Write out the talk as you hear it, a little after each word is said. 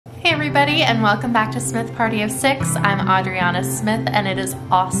everybody, and welcome back to Smith Party of Six. I'm Audriana Smith, and it is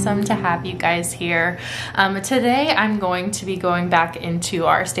awesome to have you guys here. Today I'm going to be going back into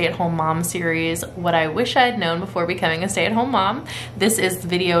our stay-at-home mom series, What I Wish I'd Known Before Becoming a Stay-at-Home Mom. This is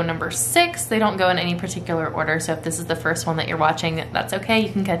video number 6. They don't go in any particular order, so if this is the first one that you're watching, that's okay.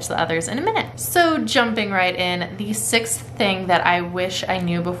 You can catch the others in a minute. So jumping right in, the 6th thing that I wish I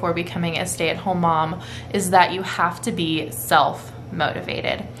knew before becoming a stay-at-home mom is that you have to be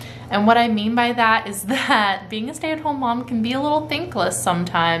self-motivated. And what I mean by that is that being a stay-at-home mom can be a little thankless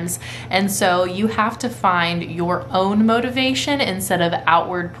sometimes. And so you have to find your own motivation instead of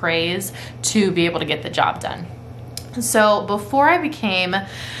outward praise to be able to get the job done. So before I became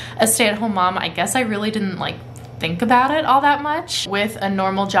a stay-at-home mom, I guess I really didn't think about it all that much. With a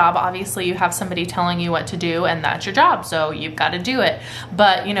normal job, obviously you have somebody telling you what to do and that's your job, so you've got to do it.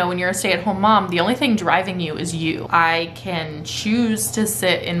 But you know, when you're a stay-at-home mom, the only thing driving you is you. I can choose to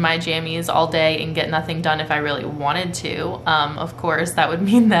sit in my jammies all day and get nothing done if I really wanted to. Of course, that would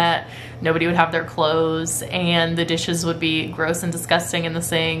mean that nobody would have their clothes and the dishes would be gross and disgusting in the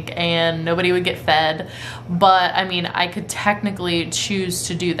sink and nobody would get fed. But I mean, I could technically choose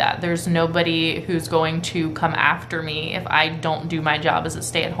to do that. There's nobody who's going to come after me if I don't do my job as a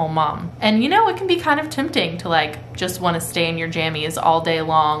stay-at-home mom. And you know, it can be kind of tempting to just want to stay in your jammies all day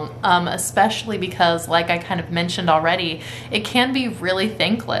long, especially because, like I kind of mentioned already, it can be really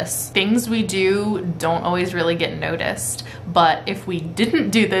thankless. Things we do don't always really get noticed, but if we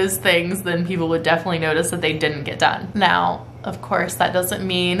didn't do those things, then people would definitely notice that they didn't get done. Now, of course, that doesn't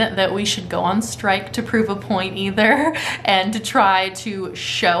mean that we should go on strike to prove a point either and to try to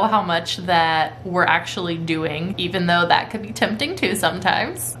show how much that we're actually doing, even though that could be tempting too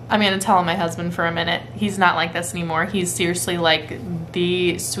sometimes. I'm gonna tell my husband for a minute. He's not like this anymore. He's seriously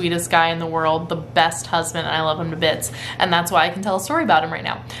the sweetest guy in the world, the best husband, and I love him to bits. And that's why I can tell a story about him right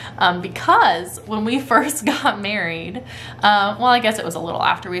now. Because when we first got married, well, I guess it was a little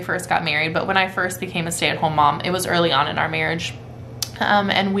after we first got married, but when I first became a stay-at-home mom, it was early on in our marriage.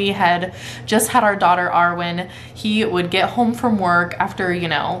 And we had just had our daughter Arwen. He would get home from work after, you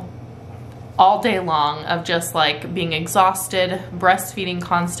know, all day long of just being exhausted, breastfeeding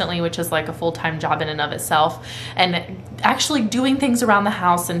constantly, which is a full-time job in and of itself, and actually doing things around the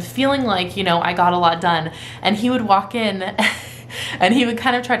house and feeling you know, I got a lot done. And he would walk in and he would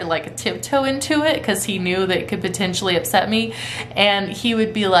kind of try to tiptoe into it because he knew that it could potentially upset me. And he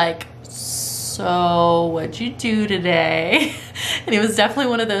would be like, "So what'd you do today?" And it was definitely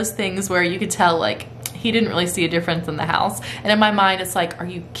one of those things where you could tell he didn't really see a difference in the house. And in my mind, it's are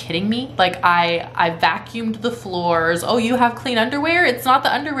you kidding me? I vacuumed the floors. Oh, you have clean underwear? It's not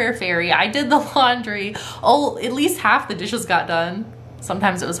the underwear fairy. I did the laundry. Oh, at least half the dishes got done.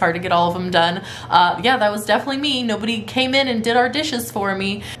 Sometimes it was hard to get all of them done. Yeah, that was definitely me. Nobody came in and did our dishes for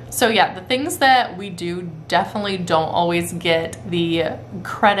me. So yeah, the things that we do definitely don't always get the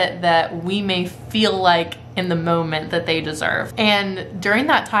credit that we may feel in the moment that they deserve. And during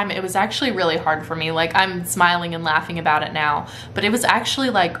that time, it was actually really hard for me. I'm smiling and laughing about it now, but it was actually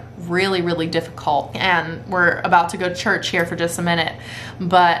really, really difficult. And we're about to go to church here for just a minute,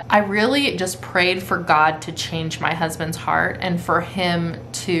 but I really just prayed for God to change my husband's heart and for him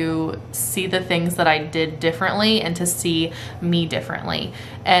to see the things that I did differently and to see me differently.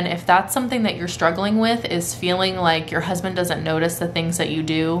 And if that's something that you're struggling with, is feeling like your husband doesn't notice the things that you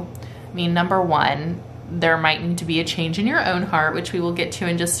do, I mean, number one, there might need to be a change in your own heart, which we will get to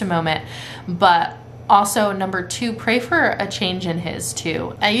in just a moment. But also, number two, pray for a change in his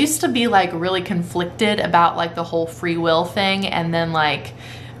too. I used to be really conflicted about the whole free will thing, and then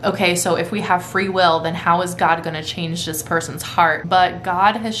okay, so if we have free will, then how is God going to change this person's heart? But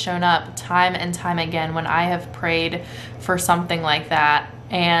God has shown up time and time again when I have prayed for something like that,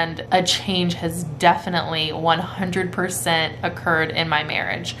 and a change has definitely 100% occurred in my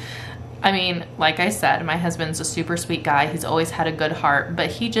marriage. I mean, like I said, my husband's a super sweet guy. He's always had a good heart, but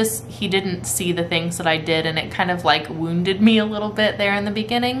he didn't see the things that I did, and it kind of wounded me a little bit there in the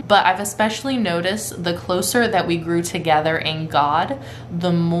beginning. But I've especially noticed the closer that we grew together in God,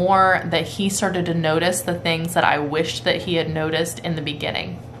 the more that he started to notice the things that I wished that he had noticed in the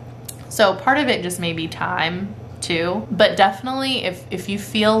beginning. So part of it just may be time too, but definitely if you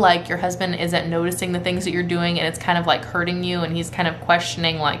feel like your husband isn't noticing the things that you're doing and it's kind of hurting you, and he's kind of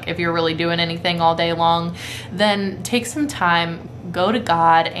questioning if you're really doing anything all day long, then take some time, go to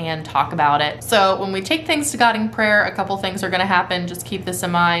God and talk about it. So when we take things to God in prayer, a couple things are going to happen. Just keep this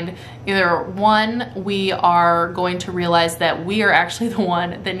in mind. Either one, we are going to realize that we are actually the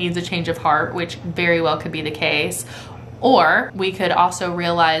one that needs a change of heart, which very well could be the case. Or we could also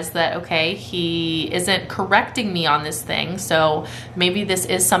realize that, okay, he isn't correcting me on this thing, so maybe this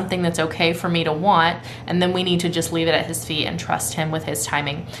is something that's okay for me to want, and then we need to just leave it at his feet and trust him with his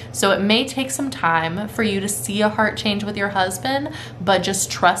timing. So it may take some time for you to see a heart change with your husband, but just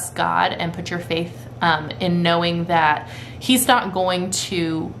trust God and put your faith in knowing that he's not going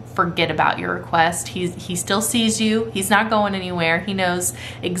to forget about your request. He still sees you. He's not going anywhere. He knows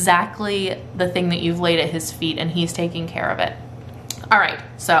exactly the thing that you've laid at his feet, and he's taking care of it. All right,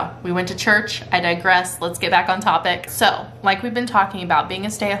 so we went to church. I digress. Let's get back on topic. So, like we've been talking about, being a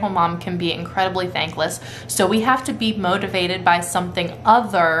stay-at-home mom can be incredibly thankless. So we have to be motivated by something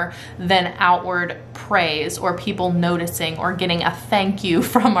other than outward praise or people noticing or getting a thank you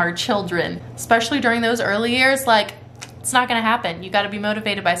from our children, especially during those early years. Like, it's not gonna happen. You gotta be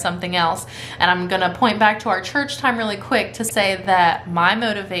motivated by something else. And I'm gonna point back to our church time really quick to say that my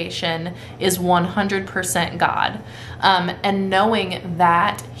motivation is 100% God. And knowing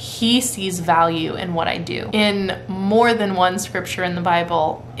that he sees value in what I do. In more than one scripture in the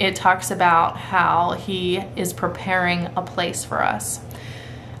Bible, it talks about how he is preparing a place for us.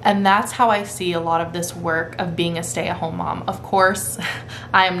 And that's how I see a lot of this work of being a stay-at-home mom. Of course,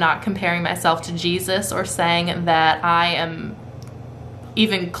 I am not comparing myself to Jesus or saying that I am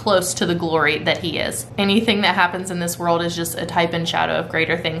even close to the glory that he is. Anything that happens in this world is just a type and shadow of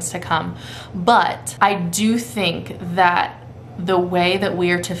greater things to come. But I do think that the way that we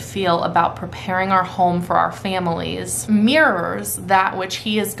are to feel about preparing our home for our families mirrors that which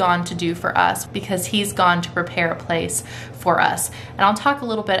he has gone to do for us, because he's gone to prepare a place for us. And I'll talk a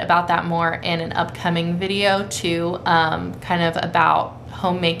little bit about that more in an upcoming video too, kind of about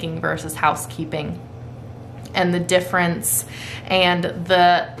homemaking versus housekeeping and the difference and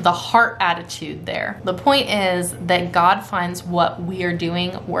the heart attitude there. The point is that God finds what we are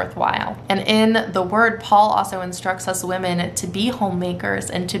doing worthwhile. And in the word, Paul also instructs us women to be homemakers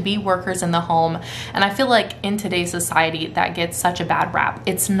and to be workers in the home. And I feel like in today's society that gets such a bad rap.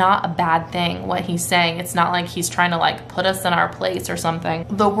 It's not a bad thing what he's saying. It's not like he's trying to like put us in our place or something.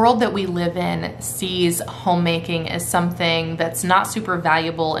 The world that we live in sees homemaking as something that's not super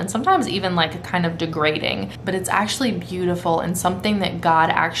valuable and sometimes even like kind of degrading. But it's actually beautiful and something that God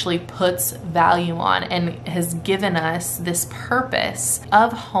actually puts value on and has given us this purpose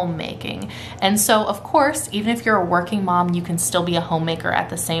of homemaking. And so, of course, even if you're a working mom, you can still be a homemaker at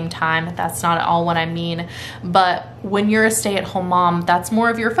the same time. That's not at all what I mean. But when you're a stay-at-home mom, that's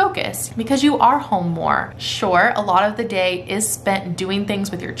more of your focus because you are home more. Sure, a lot of the day is spent doing things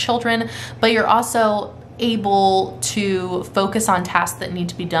with your children, but you're also able to focus on tasks that need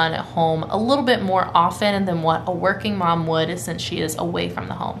to be done at home a little bit more often than what a working mom would since she is away from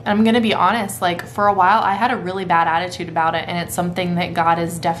the home. And I'm gonna be honest, like for a while I had a really bad attitude about it, and it's something that God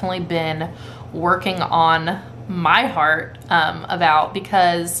has definitely been working on my heart about,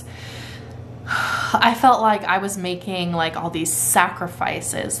 because I felt like I was making like all these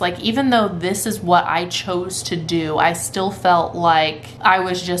sacrifices. Like even though this is what I chose to do, I still felt like I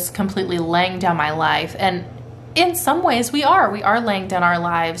was just completely laying down my life. And in some ways we are laying down our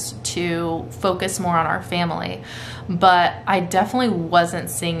lives to focus more on our family. But I definitely wasn't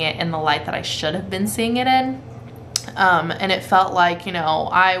seeing it in the light that I should have been seeing it in. And it felt like, you know,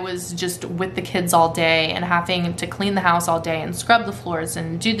 I was just with the kids all day and having to clean the house all day and scrub the floors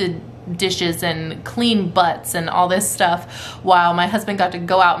and do the dishes and clean butts and all this stuff while my husband got to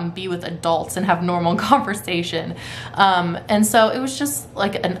go out and be with adults and have normal conversation. And so it was just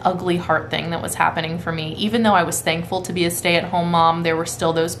like an ugly heart thing that was happening for me. Even though I was thankful to be a stay-at-home mom, there were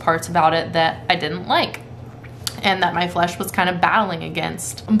still those parts about it that I didn't like and that my flesh was kind of battling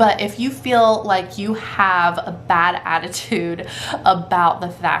against. But if you feel like you have a bad attitude about the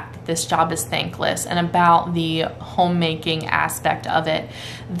fact that this job is thankless and about the homemaking aspect of it,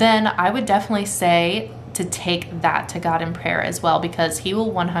 then I would definitely say to take that to God in prayer as well, because he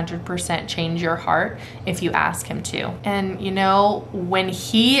will 100% change your heart if you ask him to. And you know, when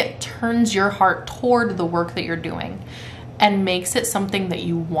he turns your heart toward the work that you're doing and makes it something that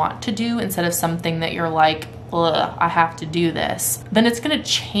you want to do instead of something that you're like, ugh, I have to do this, then it's gonna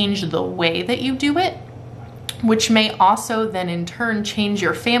change the way that you do it, which may also then in turn change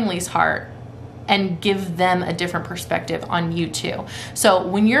your family's heart and give them a different perspective on you too. So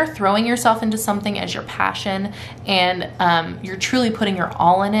when you're throwing yourself into something as your passion and you're truly putting your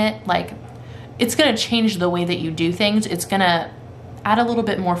all in it, like it's gonna change the way that you do things. It's gonna add a little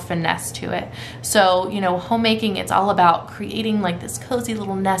bit more finesse to it. So, you know, homemaking, it's all about creating like this cozy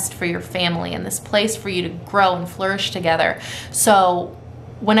little nest for your family and this place for you to grow and flourish together. So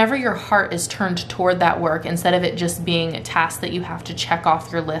whenever your heart is turned toward that work, instead of it just being a task that you have to check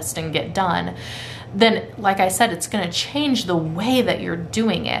off your list and get done, then like I said, it's gonna change the way that you're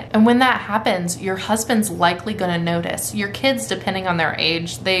doing it. And when that happens, your husband's likely gonna notice. Your kids, depending on their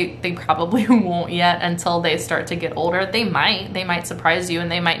age, they probably won't yet until they start to get older. They might surprise you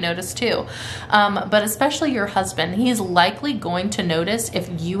and they might notice too. But especially your husband, he's likely going to notice if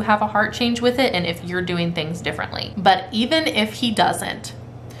you have a heart change with it and if you're doing things differently. But even if he doesn't,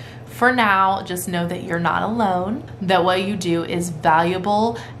 for now, just know that you're not alone, that what you do is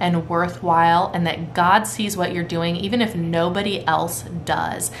valuable and worthwhile, and that God sees what you're doing even if nobody else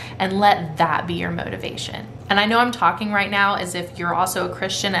does, and let that be your motivation. And I know I'm talking right now as if you're also a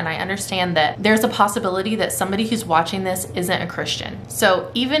Christian, and I understand that there's a possibility that somebody who's watching this isn't a Christian. So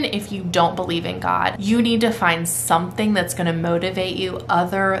even if you don't believe in God, you need to find something that's going to motivate you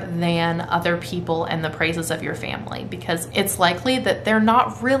other than other people and the praises of your family, because it's likely that they're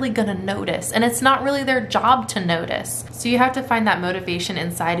not really going to notice, and it's not really their job to notice. So you have to find that motivation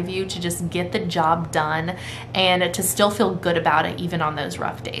inside of you to just get the job done and to still feel good about it even on those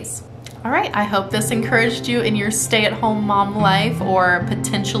rough days. All right, I hope this encouraged you in your stay-at-home mom life, or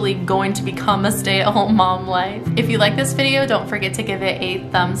potentially going to become a stay-at-home mom life. If you like this video, don't forget to give it a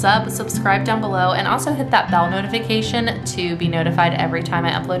thumbs up, subscribe down below, and also hit that bell notification to be notified every time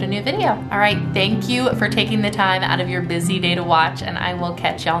I upload a new video. All right, thank you for taking the time out of your busy day to watch, and I will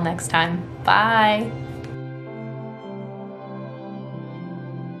catch y'all next time. Bye.